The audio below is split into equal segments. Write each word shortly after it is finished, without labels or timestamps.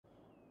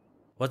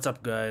What's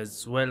up,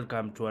 guys?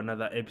 Welcome to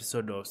another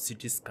episode of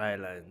City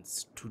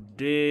Skylines.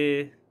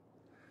 Today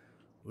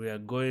we are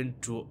going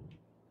to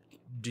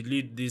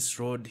delete this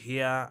road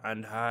here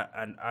and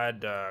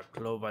add a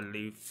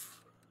cloverleaf.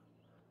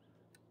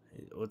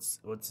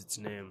 What's its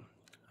name?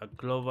 A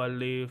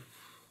cloverleaf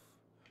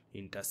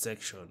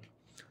intersection.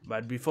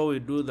 But before we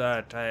do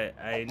that,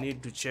 I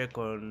need to check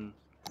on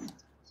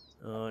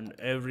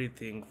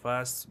everything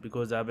first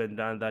because I haven't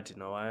done that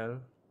in a while.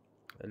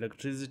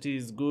 Electricity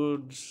is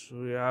good.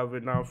 We have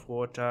enough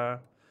water.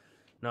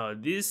 Now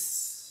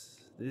this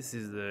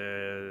is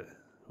the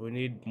we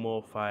need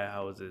more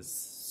firehouses.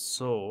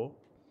 So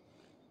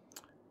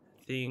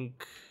I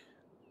think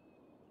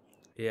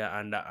yeah,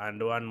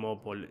 and one more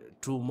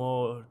two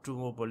more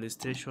police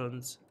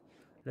stations.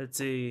 Let's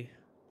say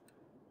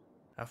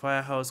a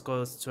firehouse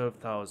costs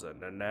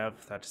 12,000 and I have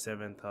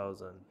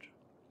 37,000.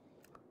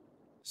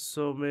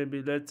 So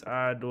maybe let's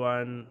add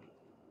one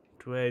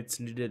to where it's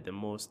needed the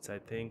most. I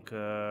think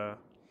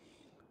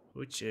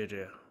which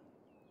area?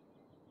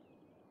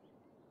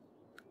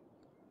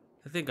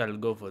 I think I'll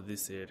go for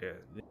this area.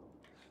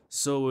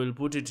 So we'll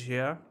put it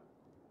here,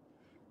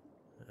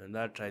 and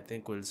that I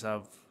think will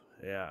serve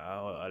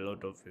a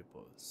lot of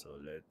people. So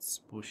let's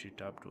push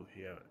it up to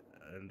here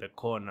in the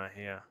corner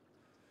here.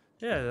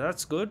 Yeah,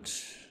 that's good.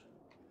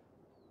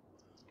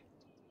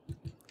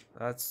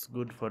 That's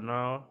good for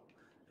now.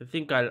 I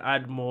think I'll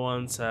add more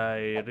once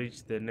I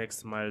reach the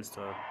next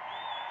milestone.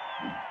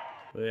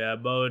 We're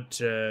about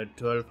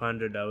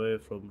 1200 away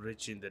from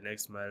reaching the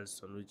next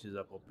milestone, which is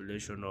a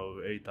population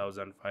of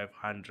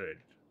 8,500.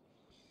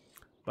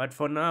 But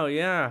for now,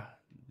 yeah,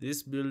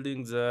 these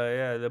buildings,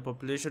 the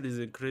population is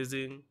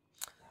increasing.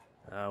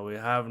 We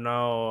have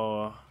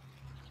now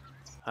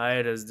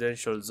high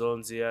residential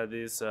zones here,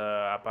 these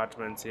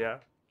apartments here.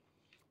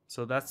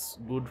 So that's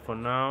good for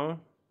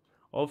now.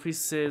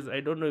 Offices, I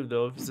don't know if the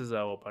offices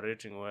are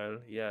operating well.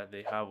 Yeah,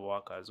 they have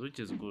workers, which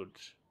is good.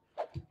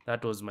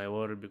 That was my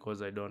worry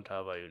because I don't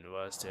have a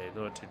university. I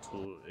thought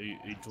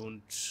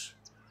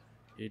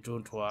it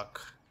won't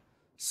work.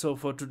 So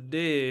for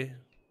today,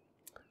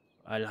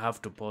 I'll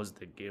have to pause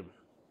the game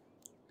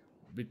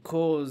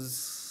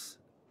because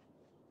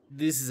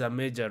this is a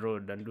major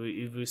road, and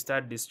if we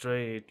start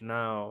destroying it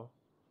now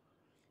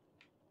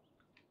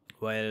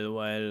while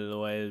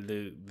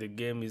the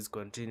game is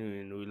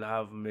continuing, we'll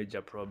have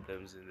major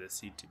problems in the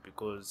city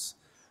because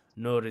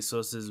no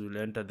resources will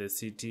enter the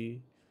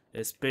city.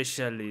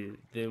 Especially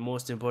the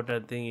most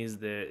important thing is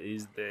the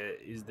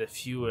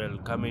fuel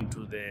coming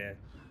to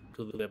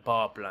the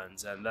power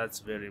plants, and that's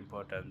very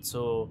important.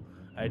 So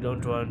I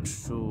don't want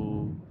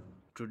to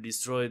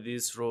destroy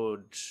this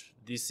road,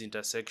 this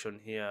intersection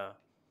here,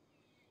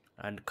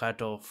 and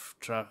cut off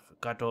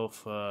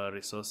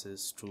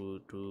resources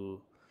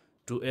to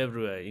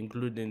everywhere,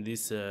 including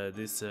this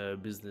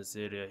business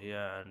area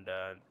here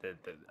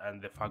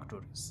and the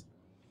factories.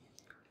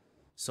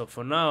 So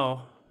for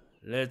now,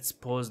 let's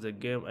pause the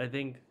game. I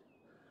think,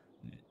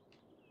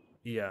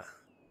 yeah,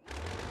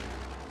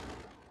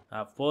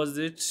 I've paused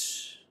it.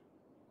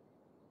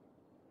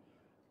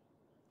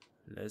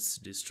 Let's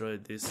destroy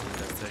this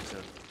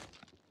intersection.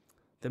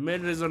 The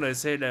main reason I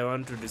said I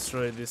want to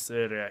destroy this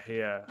area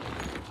here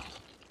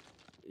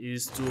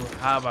is to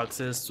have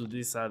access to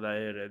this other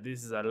area.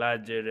 This is a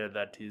large area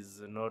that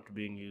is not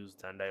being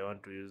used and I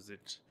want to use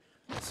it.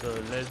 So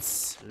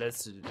let's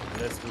do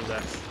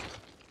that.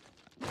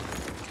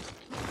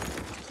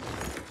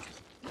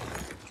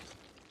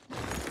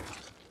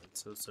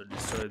 Let's also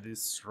destroy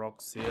these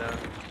rocks here.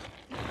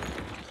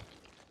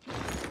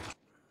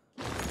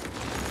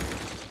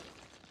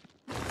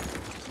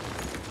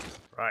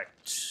 Right.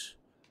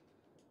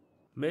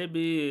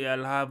 Maybe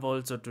I'll have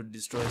also to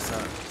destroy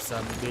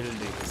some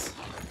buildings.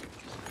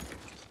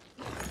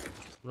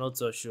 Not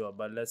so sure,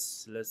 but let's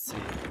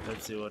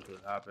see what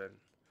will happen.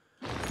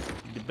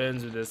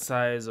 Depends with the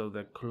size of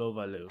the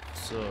cloverleaf.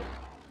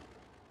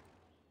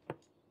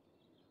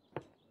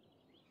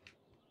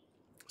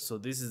 So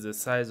this is the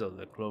size of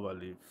the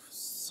cloverleaf.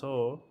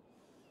 So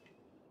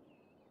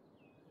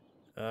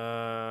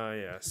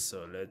yeah,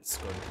 so let's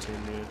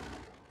continue.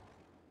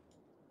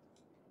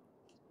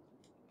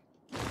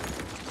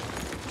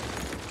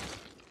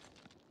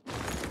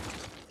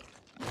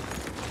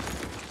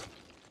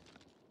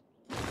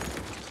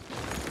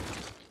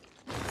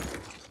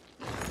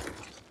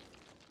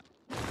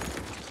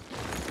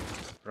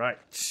 Right.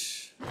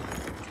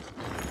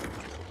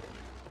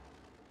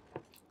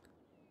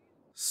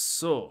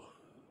 So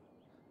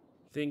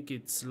think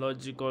it's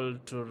logical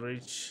to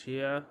reach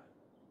here,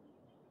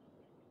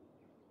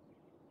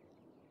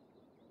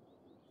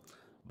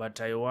 but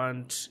I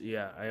want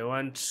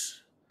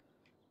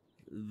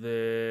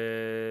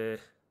the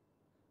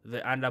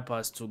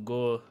underpass to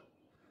go.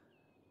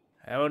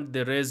 I want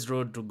the raised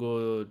road to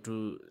go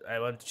to. I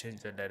want to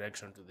change the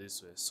direction to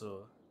this way.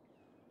 So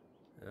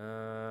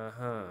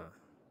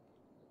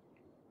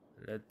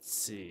let's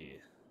see.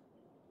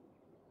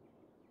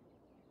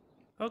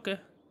 Okay, I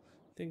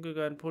think we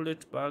can pull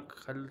it back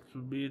a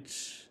little bit.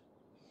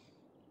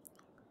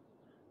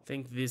 I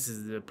think this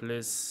is the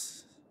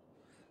place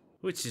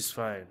which is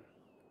fine.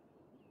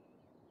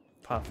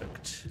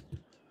 Perfect.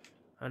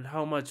 And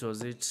how much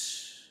was it?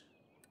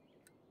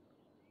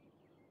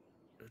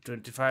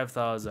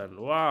 25,000.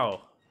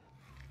 Wow.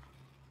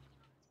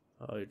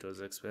 Oh, it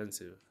was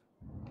expensive.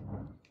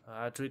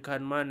 But we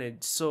can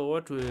manage. So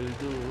what we'll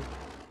do,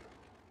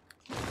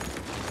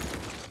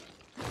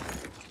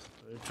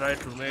 we'll try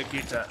to make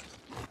it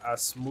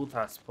as smooth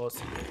as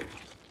possible.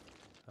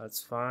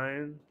 That's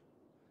fine.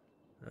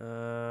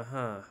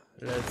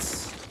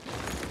 Let's...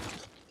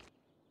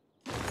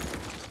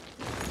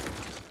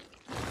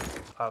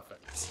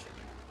 Perfect.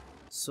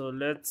 So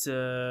let's...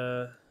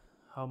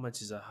 how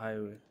much is a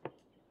highway?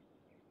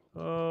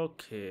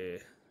 Okay.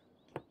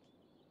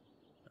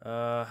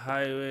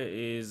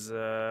 Highway is...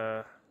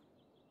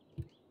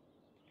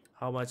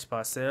 how much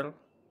per sale?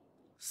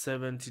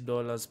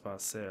 $70 per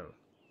sale.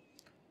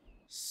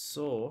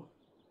 So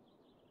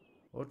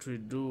what we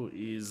do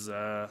is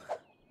a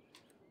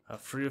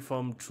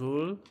freeform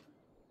tool.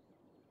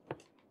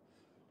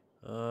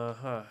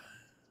 I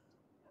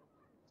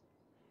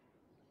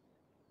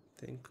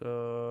think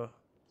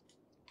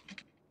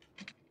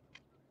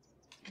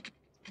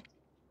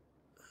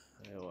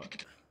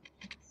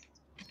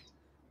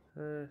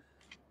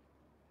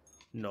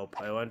nope,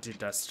 I want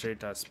it as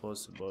straight as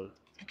possible.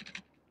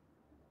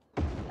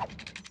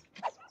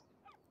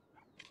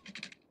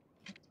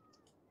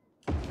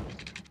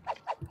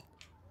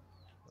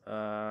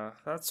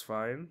 That's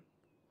fine.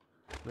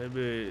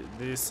 Maybe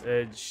this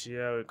edge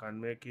here we can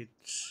make it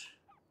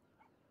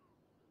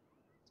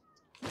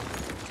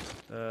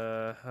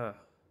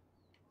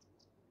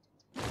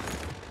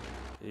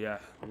yeah,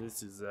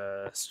 this is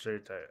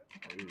straight.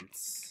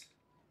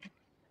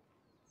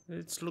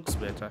 It looks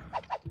better.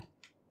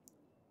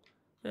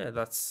 Yeah,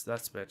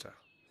 that's better.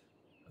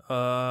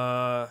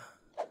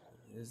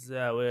 Is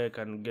there a way I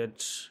can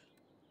get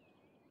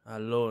a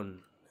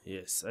loan?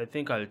 Yes, I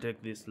think I'll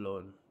take this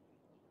loan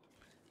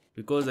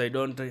because I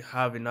don't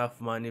have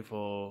enough money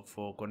for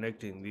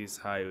connecting these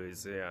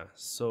highways here.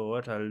 So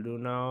what I'll do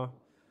now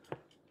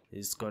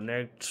is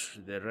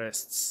connect the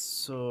rest.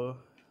 So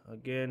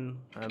again,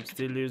 I'm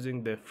still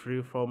using the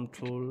freeform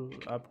tool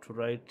up to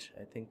right.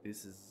 I think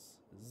this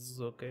is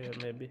okay.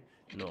 Maybe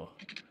no,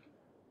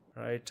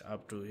 right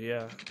up to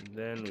here,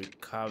 then we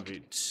curve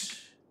it.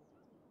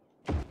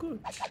 Good.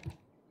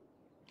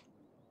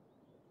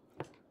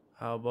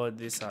 How about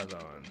this other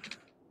one?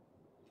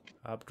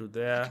 Up to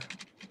there.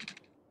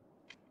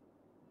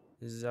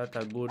 Is that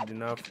a good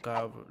enough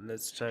curve?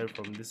 Let's try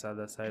from this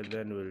other side,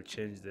 then we'll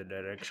change the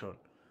direction.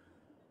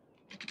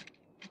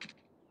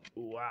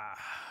 Wow.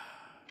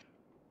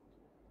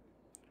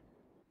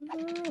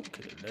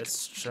 Okay,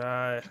 let's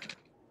try.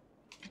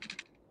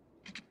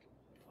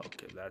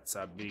 Okay, that's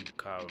a big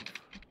curve.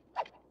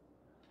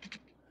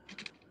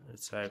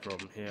 Let's try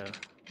from here.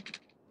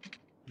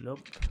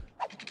 Nope.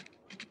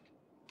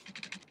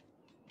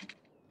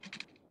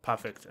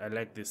 Perfect, I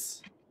like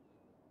this.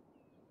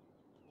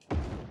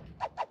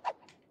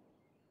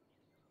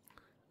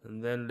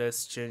 And then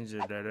let's change the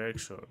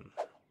direction.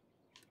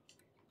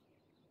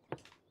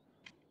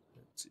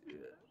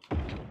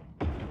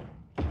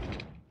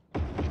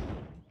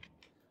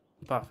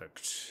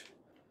 Perfect.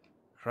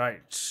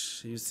 Right,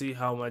 you see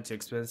how much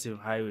expensive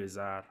highways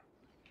are.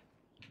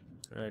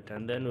 Right,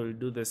 and then we'll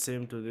do the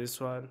same to this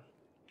one.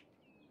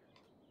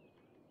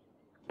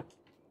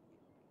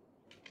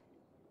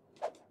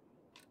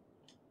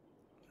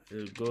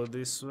 We'll go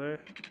this way.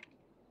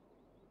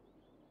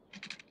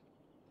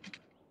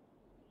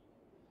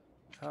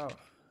 Oh,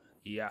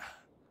 yeah.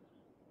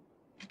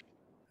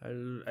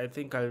 I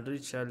think I'll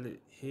reach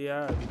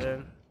here and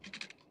then.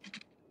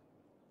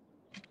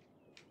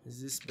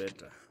 Is this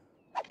better?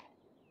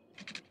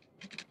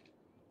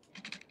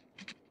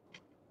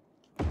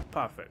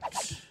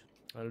 Perfect.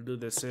 I'll do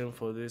the same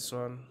for this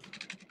one.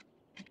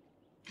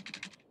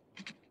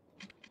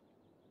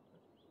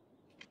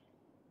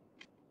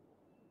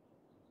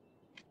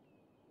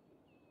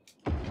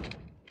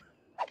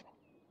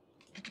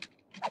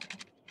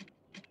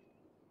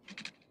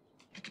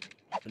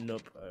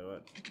 Nope, I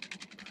want.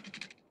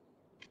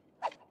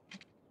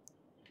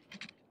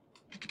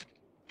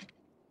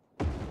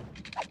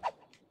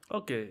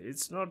 Okay,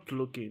 it's not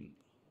looking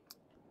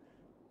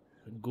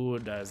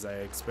good as I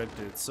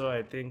expected, so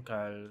I think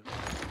I'll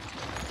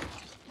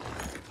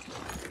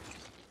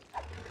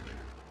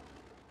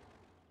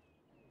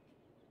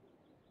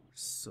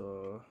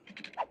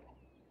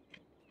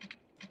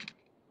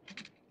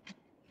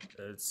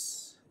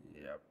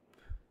yep.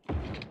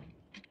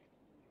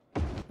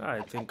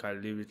 I think I'll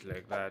leave it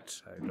like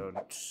that. I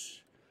don't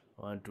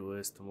want to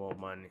waste more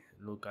money.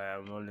 Look, I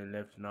am only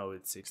left now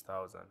with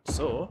 6,000.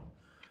 So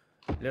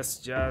let's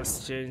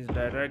just change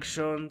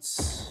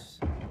directions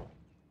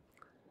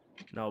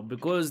now,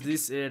 because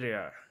this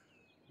area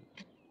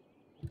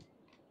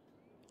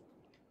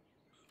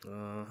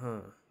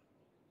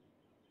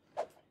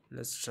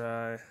let's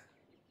try.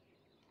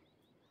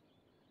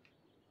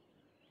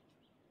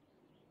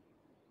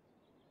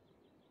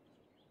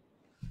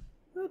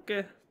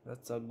 Okay,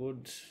 that's a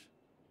good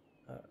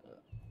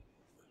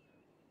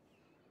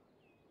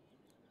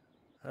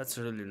That's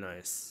really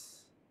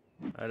nice.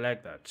 I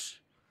like that.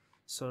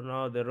 So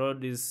now the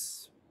road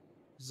is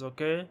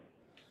okay.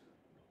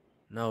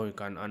 Now we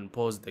can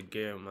unpause the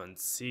game and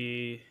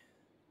see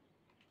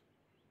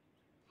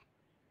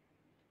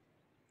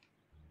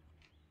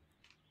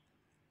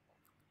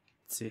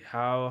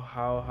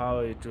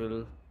how it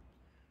will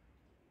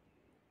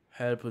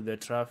help with the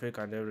traffic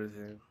and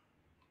everything.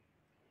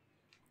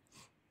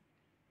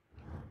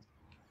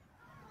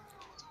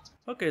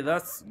 Okay,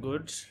 that's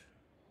good.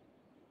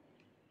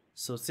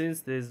 So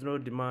since there is no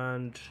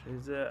demand,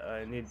 is there?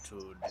 I need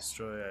to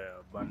destroy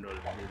abandoned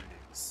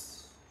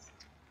buildings.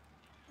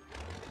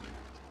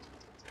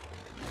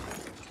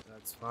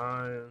 That's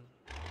fine.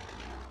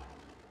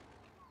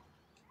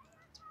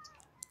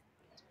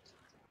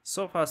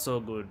 So far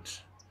so good.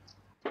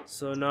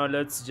 So now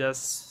let's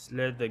just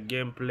let the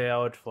game play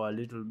out for a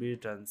little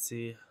bit and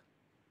see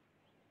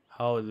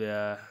how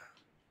they're.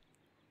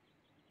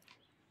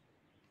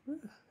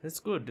 It's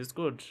good, it's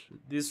good.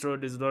 This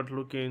road is not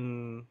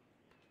looking.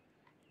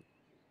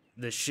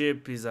 The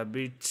shape is a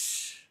bit,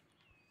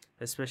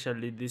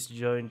 especially this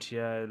joint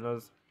here,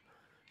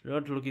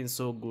 not looking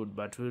so good,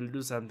 but we'll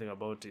do something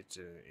about it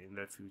in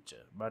the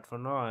future. But for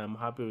now, I am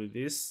happy with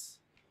this.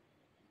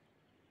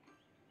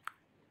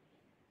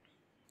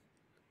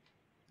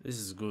 This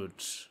is good.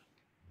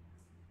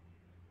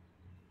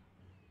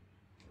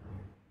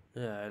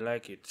 Yeah, I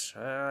like it.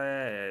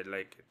 I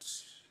like it.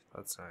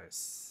 That's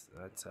nice.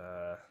 That's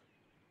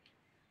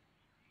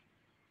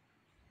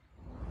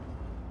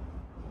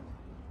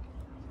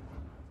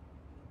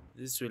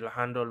this will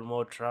handle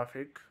more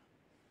traffic,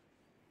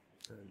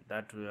 and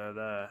that will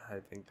other. I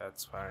think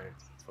that's fine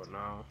for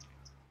now.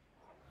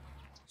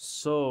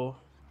 So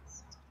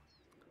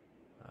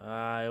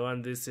I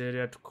want this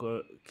area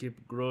to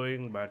keep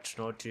growing, but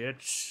not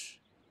yet.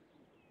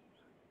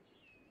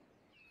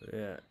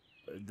 Yeah,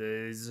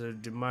 there is a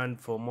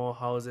demand for more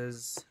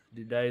houses.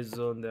 Did I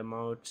zone them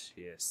out?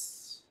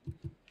 Yes.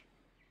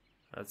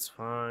 That's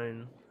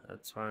fine.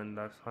 That's fine.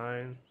 That's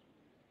fine.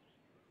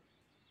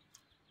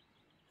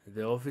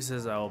 The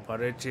offices are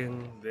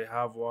operating. They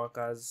have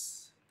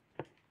workers.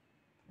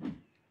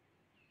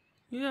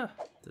 Yeah,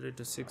 3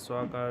 to 6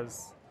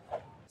 workers.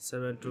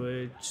 7 to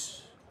 8.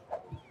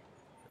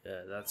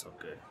 Yeah, that's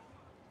okay.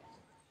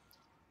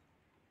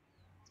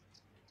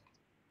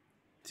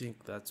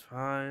 Think that's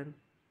fine.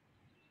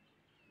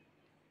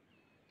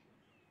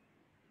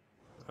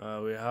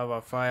 We have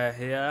a fire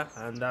here,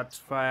 and that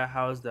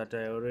firehouse that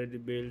I already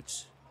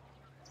built.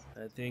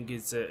 I think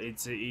it's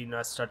in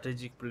a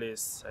strategic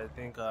place. I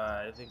think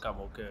I'm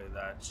okay with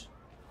that.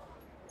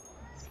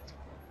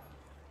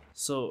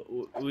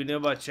 So we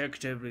never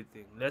checked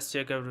everything. Let's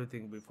check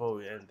everything before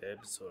we end the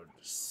episode.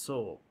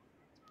 So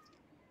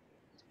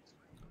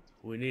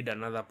we need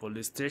another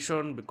police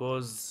station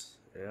because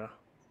yeah,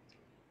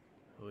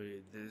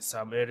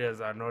 some areas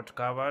are not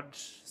covered.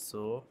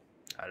 So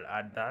I'll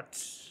add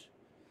that.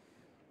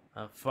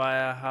 A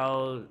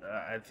firehouse.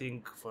 I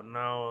think for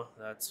now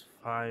that's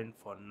fine.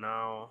 For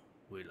now,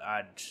 we'll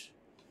add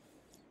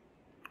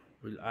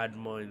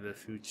more in the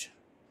future.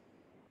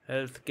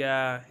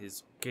 Healthcare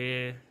is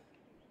okay.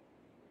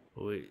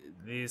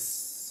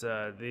 This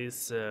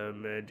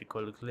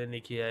medical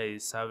clinic here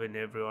is serving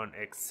everyone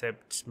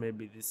except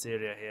maybe this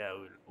area here.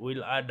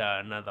 We'll add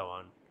another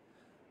one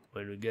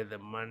when we get the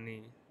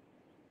money.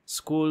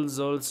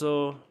 Schools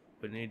also,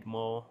 we need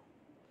more.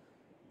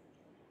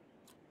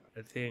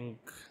 I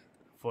think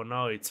for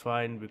now it's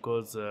fine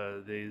because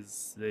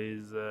there's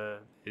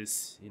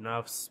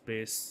enough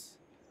space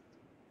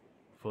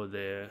for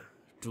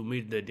to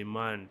meet the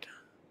demand.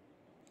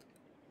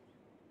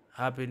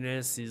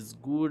 Happiness is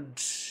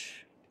good.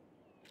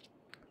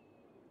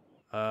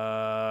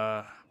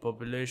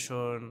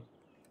 Population,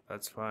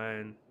 that's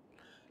fine.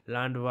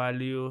 Land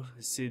value,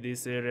 see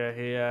this area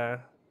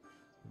here,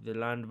 the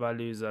land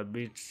value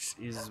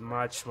is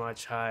much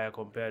higher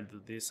compared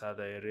to these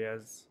other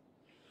areas.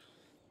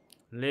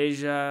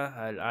 Leisure,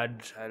 I'll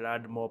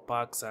add more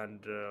parks and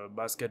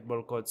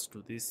basketball courts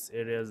to these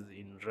areas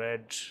in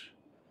red.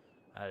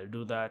 I'll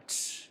do that.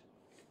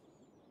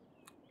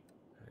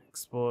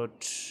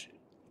 Export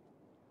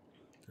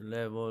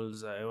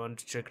levels, I want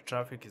to check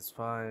traffic is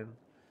fine.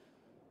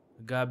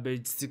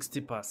 Garbage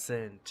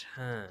 60%.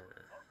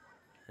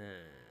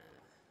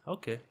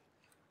 Okay,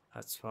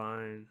 that's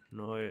fine.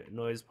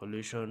 Noise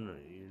pollution,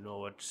 you know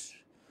what,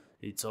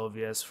 it's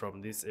obvious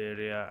from this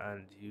area,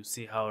 and you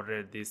see how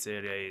red this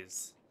area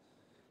is.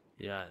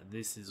 Yeah,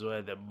 this is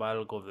where the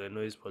bulk of the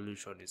noise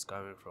pollution is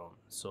coming from,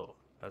 so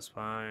that's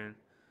fine.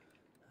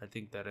 I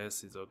think the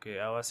rest is okay.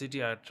 Our city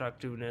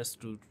attractiveness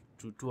to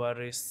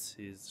tourists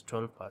is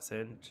 12%. I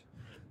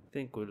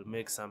think we'll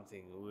make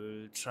something.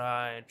 We'll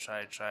try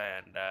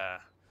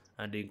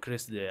and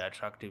increase the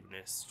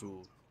attractiveness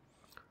too.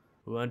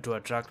 We want to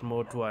attract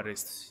more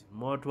tourists,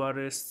 more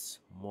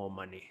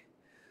money.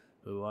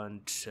 We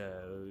want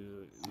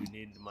we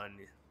need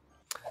money.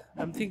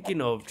 I'm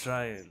thinking of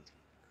trying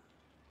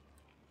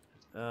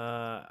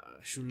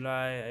should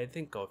I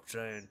think of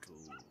trying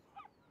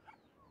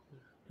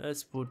to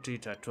Let's put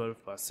it at 12%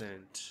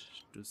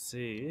 to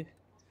see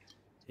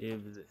if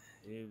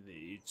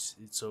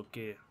it's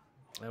okay.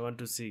 I want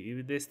to see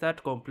if they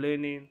start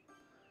complaining.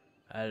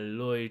 I'll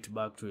lower it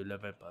back to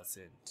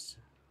 11%.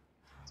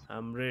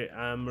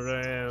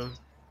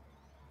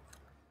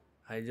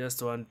 I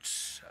just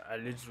want a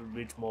little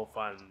bit more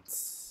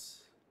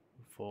funds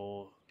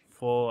for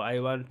I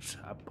want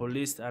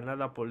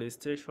another police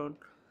station.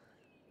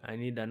 I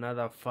need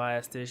another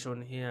fire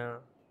station here,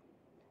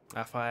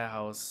 a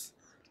firehouse,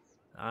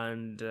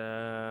 and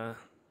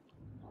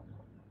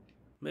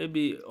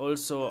maybe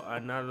also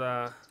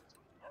another.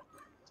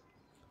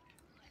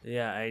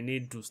 Yeah, I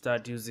need to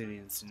start using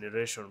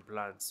incineration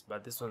plants,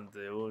 but this one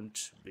they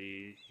won't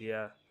be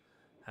here.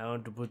 I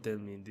want to put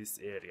them in this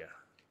area.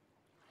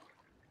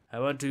 I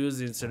want to use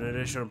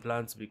incineration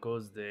plants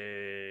because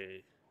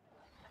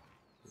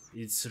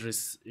it's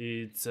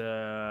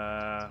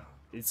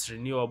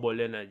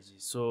renewable energy,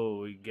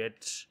 so we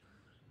get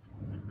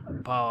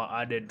power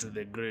added to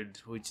the grid,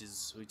 which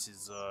is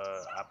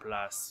a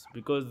plus,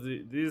 because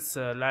these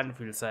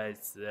landfill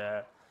sites,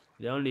 they're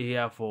only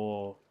here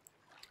for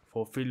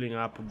filling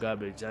up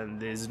garbage, and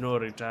there's no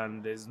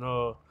return.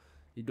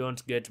 You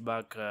don't get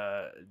back.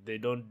 They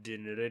don't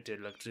generate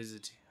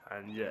electricity,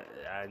 and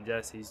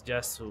it's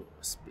just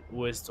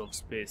waste of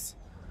space.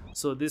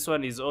 So this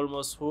one is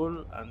almost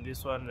full, and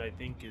this one I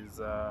think is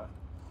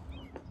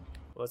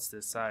what's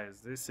the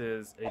size? This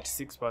is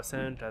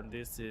 86%, and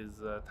this is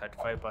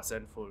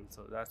 35% full,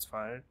 so that's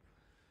fine.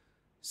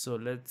 So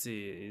let's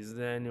see, is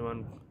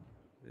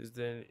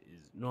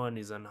no one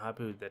is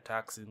unhappy with the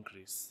tax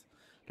increase.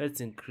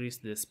 Let's increase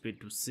the speed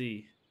to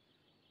see.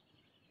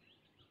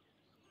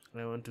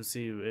 I want to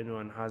see if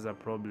anyone has a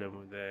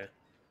problem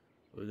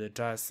with the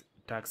tax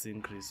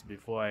increase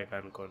before I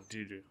can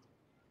continue.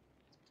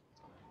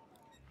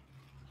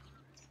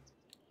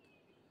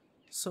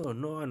 So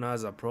no one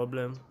has a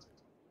problem.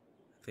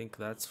 I think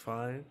that's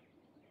fine.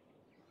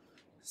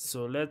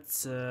 So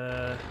let's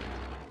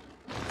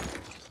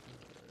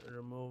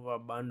remove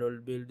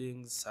abandoned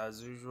buildings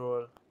as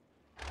usual.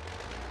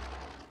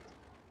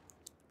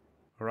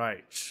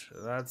 Right,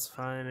 that's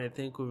fine. I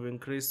think we've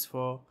increased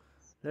for.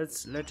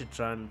 Let's let it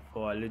run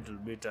for a little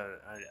bit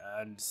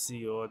and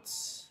see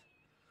what's.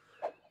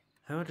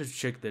 I want to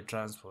check the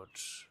transport.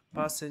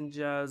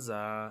 Passengers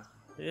are,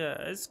 yeah,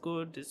 it's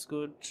good.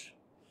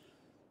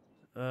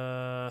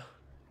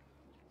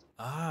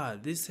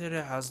 This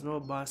area has no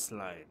bus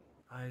line.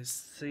 I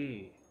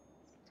see.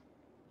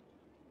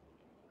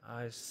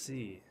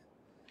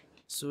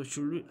 So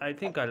I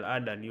think I'll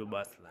add a new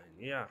bus line.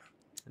 Yeah,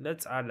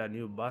 let's add a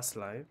new bus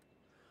line,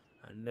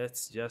 and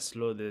let's just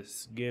slow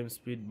this game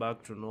speed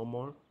back to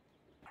normal.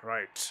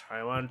 Right,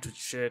 I want to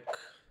check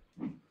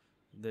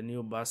the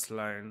new bus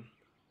line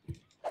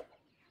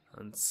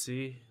and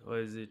see,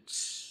 where is it?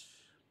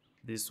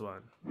 This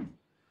one,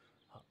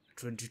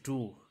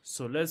 22.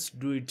 So let's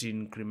do it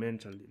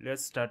incrementally.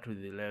 Let's start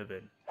with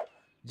 11,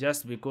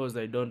 just because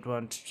I don't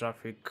want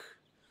traffic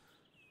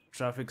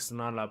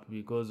snarl up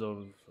because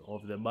of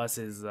the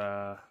buses.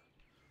 I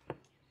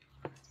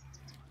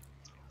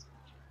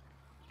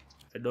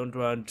don't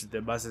want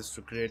the buses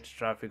to create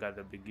traffic at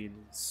the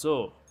beginning.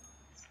 So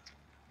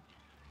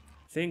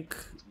I think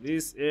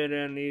this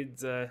area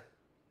needs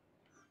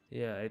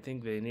yeah, I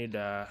think they need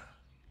a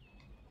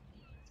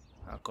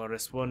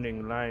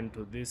corresponding line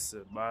to this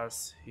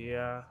bus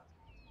here.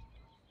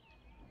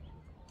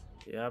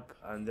 Yep,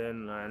 and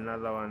then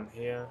another one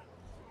here.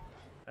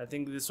 I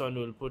think this one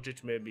will put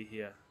it maybe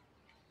here.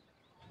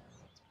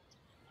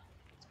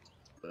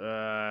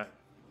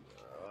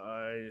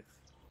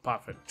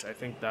 Perfect. I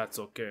think that's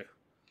okay.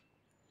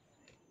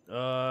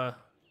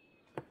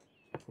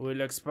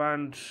 We'll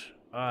expand.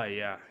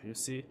 Yeah, you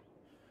see,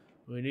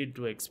 we need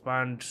to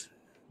expand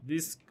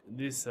this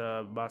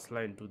bus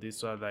line to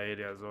these other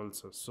areas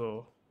also.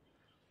 So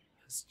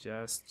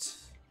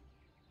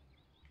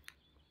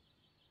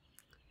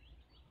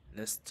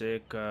let's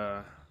take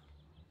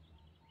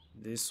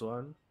this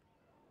one,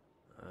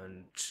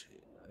 and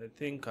I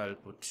think I'll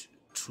put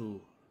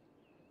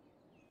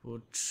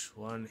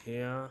one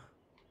here,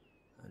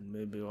 and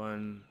maybe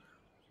one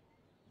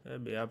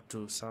up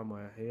to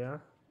somewhere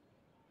here,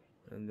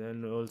 and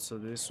then also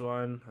this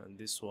one and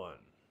this one.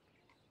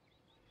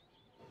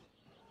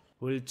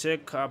 We'll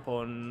check up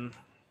on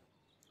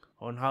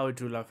how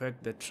it will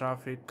affect the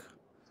traffic.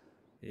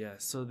 Yeah,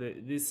 so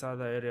this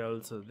other area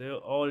also, they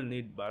all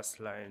need bus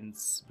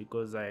lines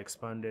because I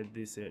expanded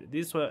this area.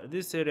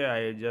 This area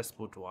I just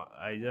put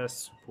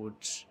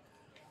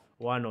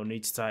one on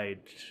each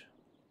side,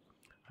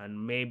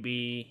 and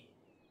maybe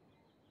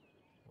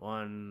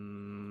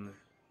one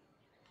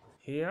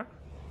here.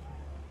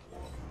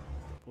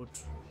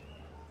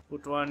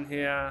 Put one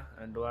here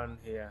and one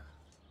here.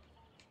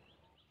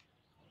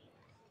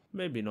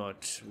 Maybe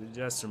not. We'll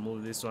just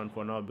remove this one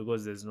for now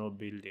because there's no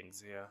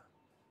buildings here,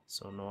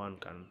 so no one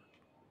can.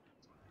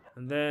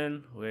 And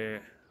then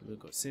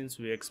since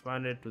we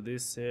expanded to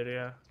this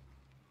area,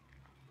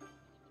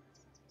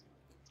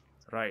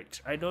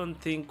 right, I don't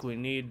think we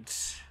need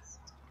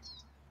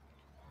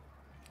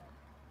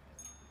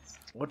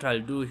what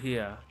I'll do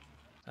here,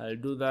 I'll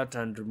do that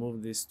and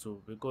remove these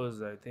two,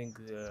 because I think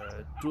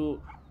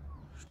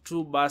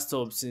two bus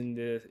stops in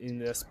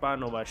the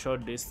span of a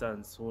short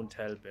distance won't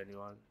help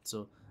anyone.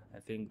 So I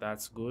think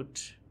that's good.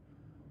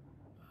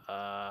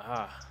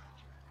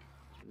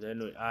 Then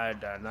we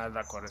add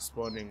another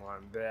corresponding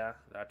one there,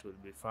 that will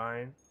be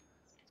fine.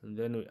 And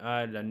then we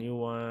add a new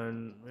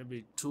one,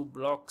 maybe 2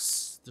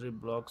 blocks, 3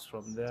 blocks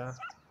from there.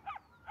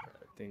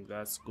 I think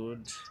that's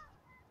good.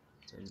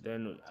 And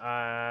then we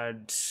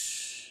add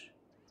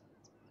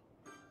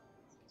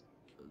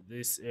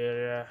this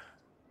area.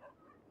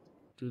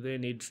 Do they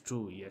need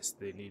 2? Yes,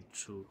 they need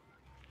 2.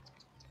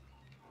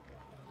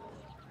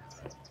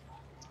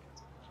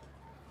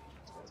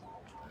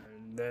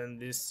 And then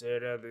this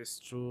area, this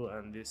 2,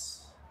 and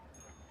this.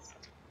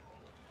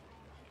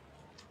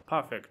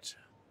 Perfect.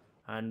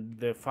 And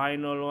the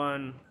final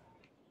one,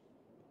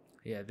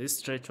 yeah, this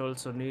stretch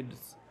also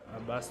needs a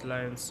bus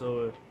line,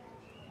 so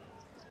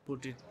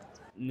put it,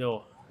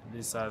 no,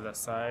 this other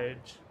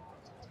side.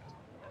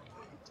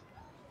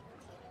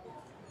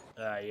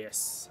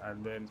 Yes,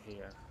 and then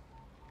here.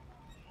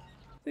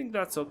 I think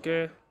that's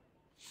okay.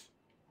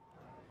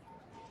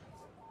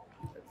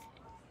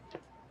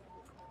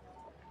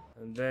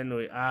 And then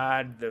we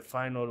add the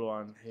final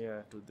one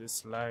here to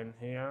this line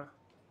here,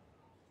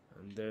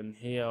 and then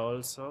here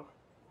also,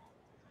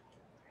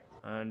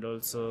 and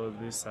also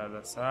this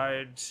other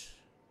side,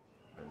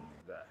 and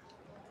that.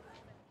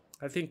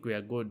 I think we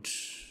are good.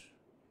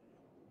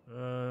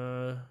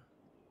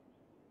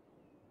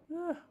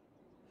 Yeah,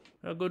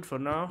 we're good for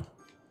now.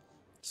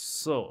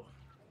 So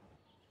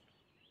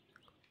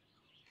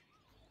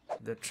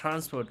the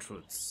transport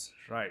routes,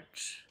 right?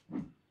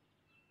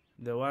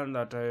 The one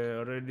that I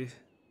already,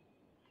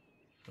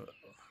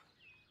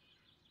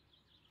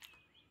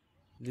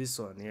 this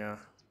one, yeah,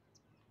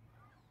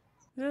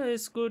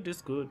 it's good,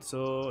 it's good.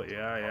 So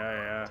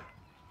yeah,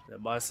 the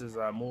buses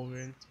are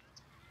moving.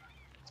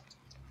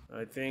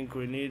 I think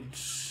we need,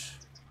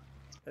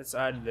 let's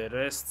add the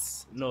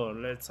rest. No,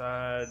 let's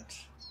add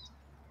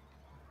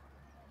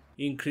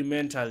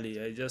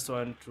incrementally. I just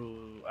want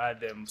to add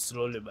them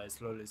slowly by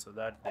slowly so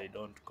that they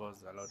don't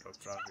cause a lot of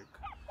traffic.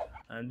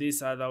 And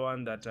this other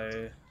one that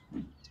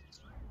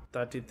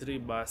 33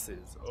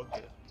 buses,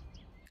 okay,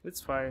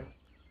 it's fine.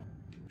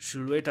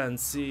 Should wait and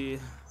see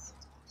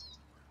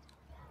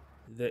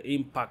the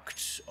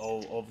impact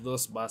of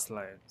those bus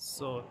lines.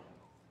 So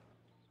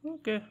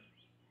okay,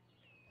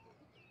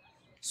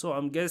 so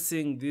I'm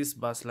guessing this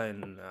bus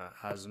line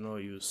has no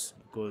use,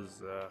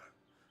 because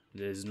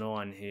there's no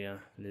one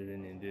here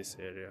living in this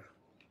area.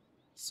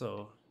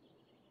 So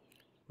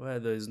where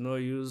there is no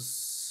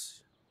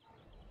use,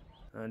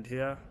 and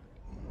here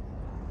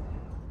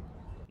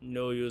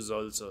no use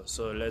also,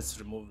 so let's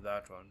remove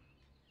that one.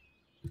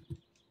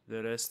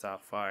 The rest are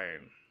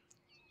fine.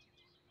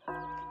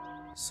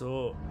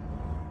 So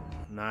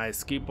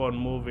nice, keep on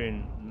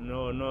moving.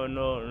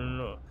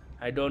 No,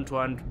 I don't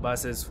want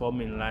buses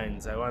forming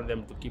lines. I want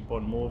them to keep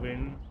on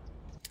moving.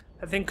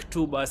 I think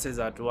 2 buses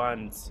at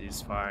once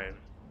is fine.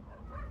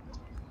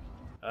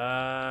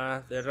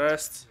 The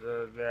rest,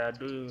 they are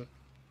doing,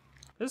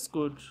 it's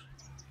good.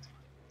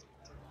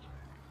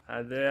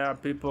 Are there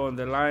people on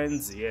the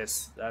lines?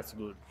 Yes, that's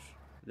good.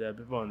 There are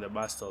people on the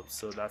bus stops,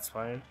 so that's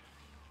fine.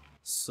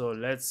 So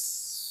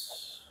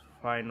let's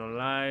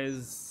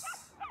finalize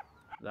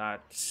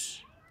that.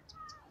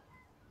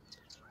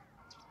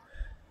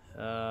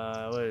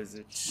 Where is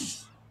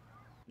it?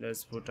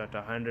 Let's put at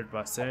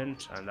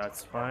 100%, and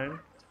that's fine.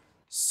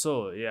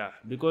 So yeah,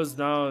 because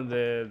now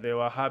they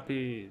were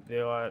happy,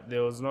 there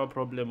was no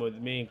problem with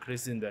me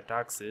increasing the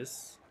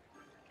taxes.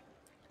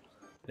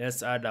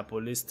 Let's add a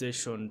police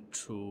station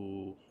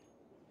to,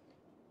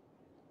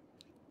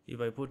 if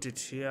I put it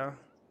here,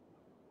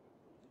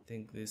 I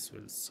think this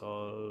will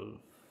solve.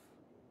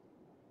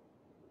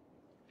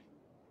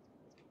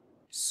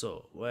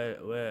 So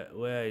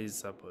where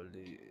is a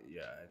police?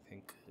 Yeah, I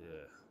think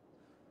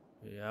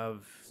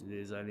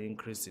there's an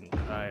increase in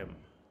crime,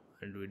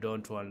 and we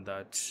don't want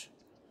that.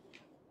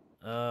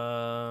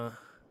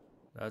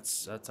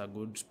 That's a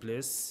good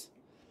place.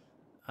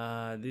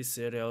 This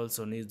area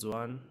also needs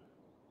one.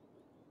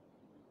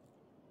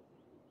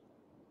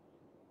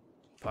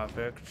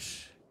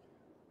 Perfect.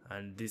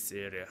 And this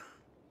area.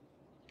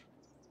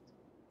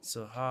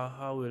 So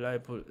how will I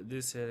put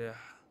this area?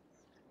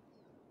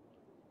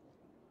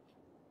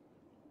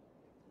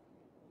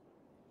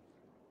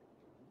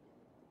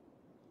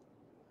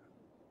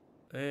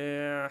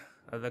 Yeah,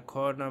 at the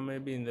corner,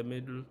 maybe in the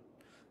middle.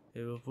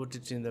 We will put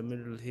it in the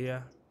middle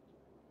here.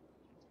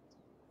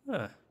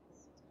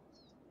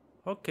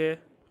 Okay,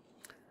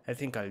 I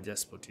think I'll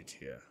just put it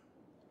here.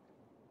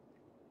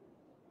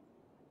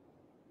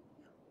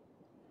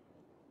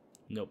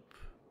 Nope,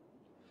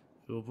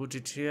 we'll put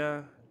it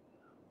here.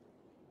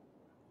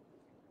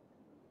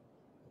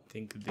 I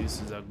think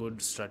this is a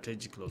good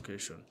strategic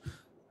location.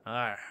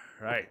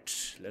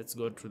 Right, let's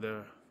go to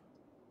the,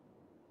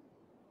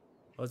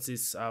 what's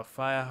this, a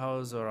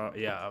firehouse, or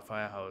a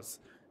firehouse.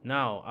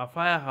 Now a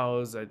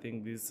firehouse, I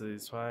think this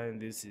is fine.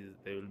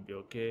 They will be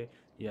okay.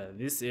 Yeah,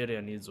 this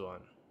area needs one.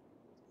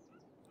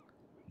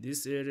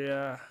 This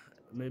area,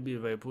 maybe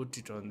if I put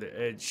it on the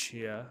edge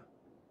here,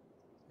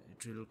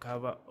 it will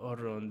cover,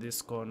 or on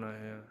this corner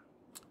here.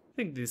 I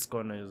think this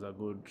corner is a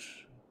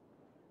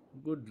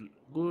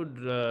good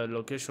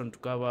location to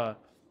cover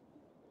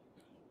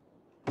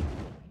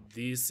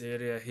this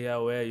area here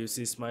where you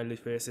see smiley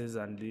faces,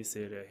 and this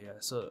area here,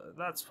 so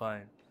that's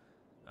fine.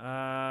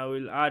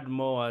 We'll add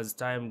more as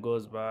time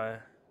goes by.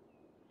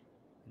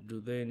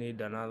 Do they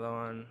need another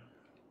one?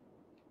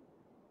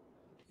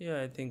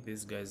 Yeah, I think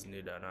these guys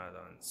need another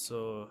one.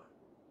 So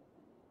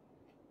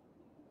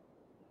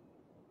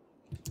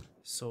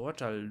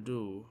what I'll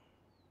do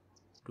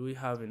we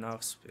have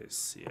enough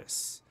space?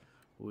 Yes,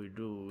 we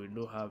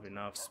do have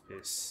enough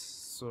space.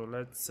 So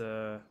let's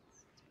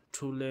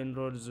 2-lane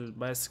roads with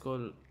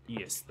bicycle.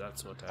 Yes,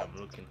 that's what I'm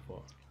looking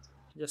for.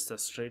 Just a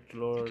straight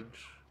road.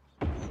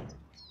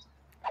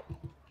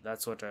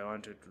 That's what I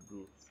wanted to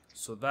do,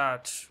 so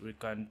that we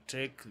can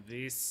take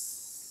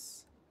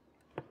this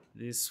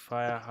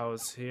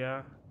firehouse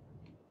here,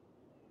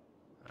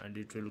 and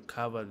it will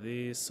cover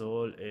this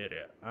whole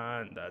area,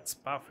 and that's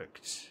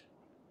perfect.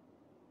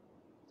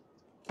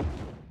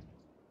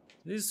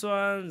 These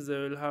ones, they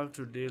will have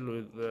to deal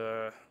with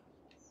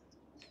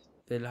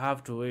they'll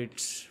have to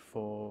wait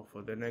for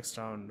the next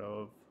round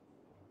of.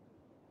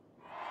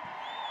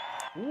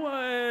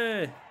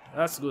 Way,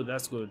 that's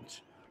good.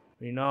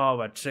 We now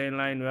have a train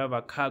line, we have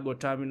a cargo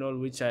terminal,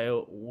 which I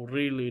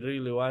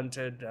really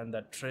wanted, and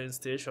the train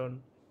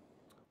station.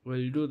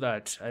 We'll do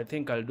that. I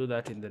think I'll do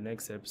that in the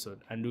next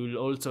episode, and we'll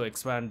also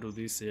expand to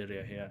this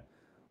area here.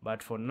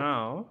 But for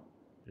now,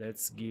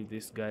 let's give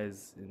these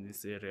guys in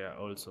this area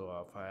also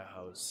a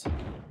firehouse.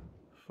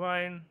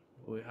 Fine,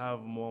 we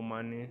have more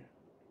money.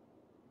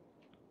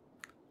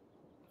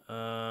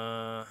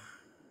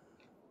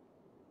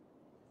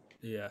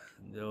 Yeah,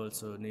 they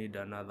also need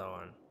another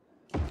one.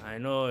 I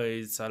know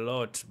it's a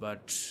lot,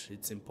 but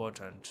it's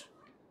important.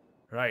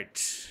 Right,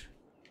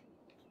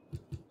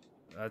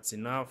 that's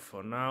enough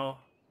for now.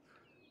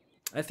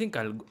 I think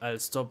I'll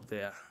stop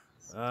there.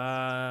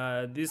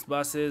 These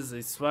buses,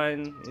 it's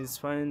fine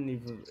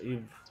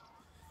if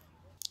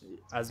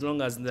as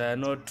long as they're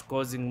not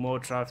causing more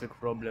traffic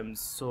problems.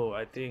 So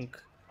I think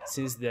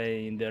since they're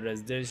in the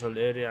residential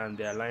area and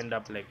they're lined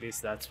up like this,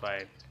 that's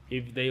fine.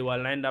 If they were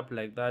lined up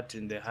like that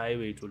in the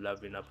highway, it would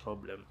have been a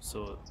problem.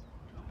 So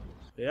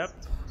yep,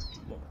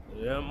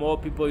 yeah, more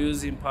people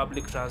using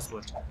public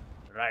transport.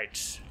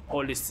 Right,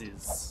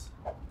 policies.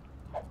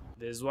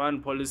 There's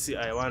one policy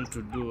I want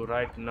to do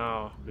right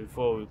now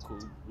before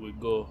we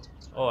go.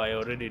 Oh, I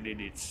already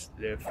did it.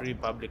 The free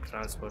public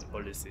transport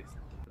policies.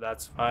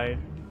 That's fine.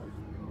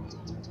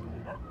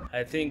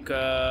 I think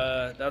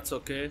that's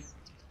okay.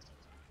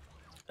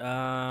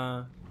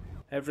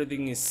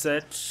 Everything is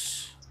set.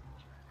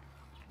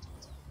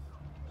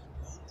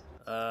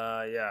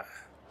 Yeah.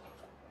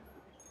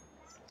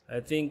 I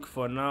think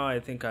for now, I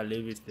think I'll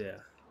leave it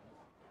there.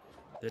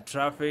 The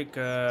traffic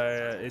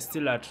is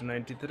still at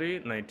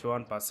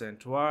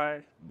 91%.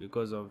 Why?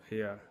 Because of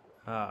here.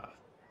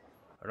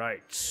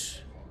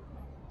 Right.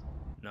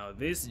 Now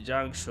this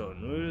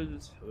junction,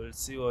 we'll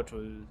see what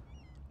will.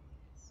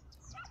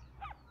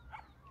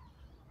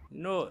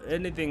 No,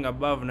 anything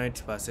above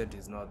 90%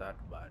 is not that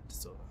bad,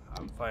 so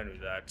I'm fine with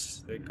that.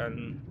 They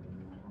can,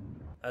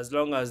 as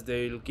long as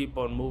they will keep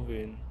on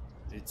moving,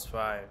 it's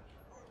fine.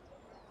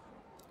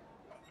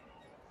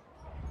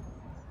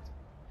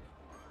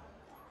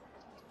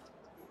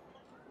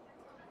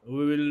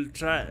 We will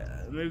try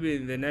maybe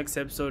in the next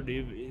episode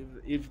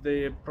if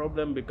the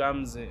problem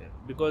becomes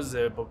because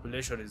the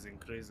population is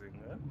increasing.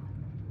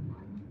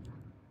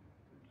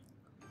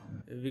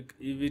 If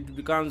it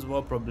becomes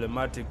more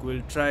problematic,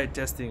 we'll try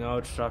testing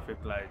out traffic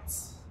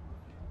lights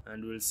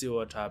and we'll see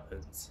what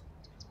happens.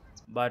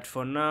 But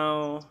for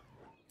now,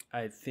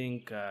 I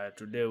think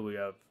today we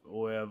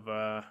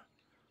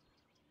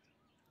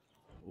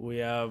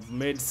have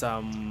made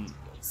some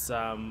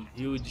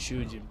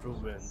huge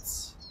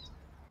improvements,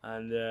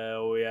 and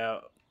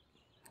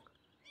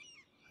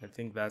I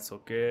think that's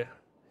okay.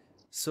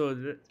 So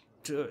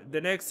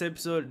the next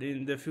episode,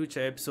 in the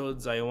future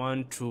episodes, I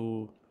want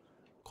to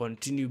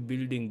continue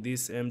building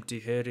this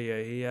empty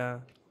area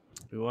here.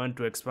 We want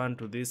to expand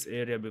to this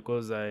area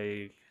because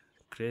I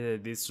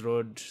created this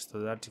road so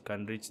that you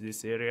can reach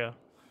this area,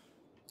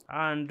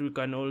 and we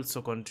can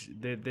also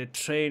continue the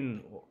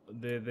train,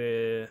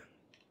 the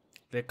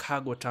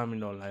cargo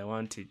terminal. I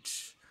want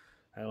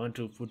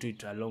to put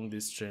it along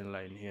this train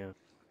line here.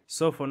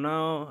 So for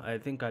now, I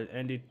think I'll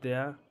end it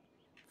there.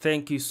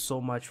 Thank you so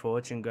much for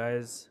watching,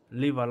 guys.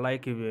 Leave a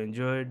like if you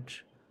enjoyed,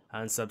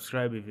 and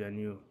subscribe if you're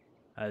new.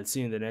 I'll see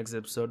you in the next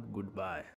episode. Goodbye.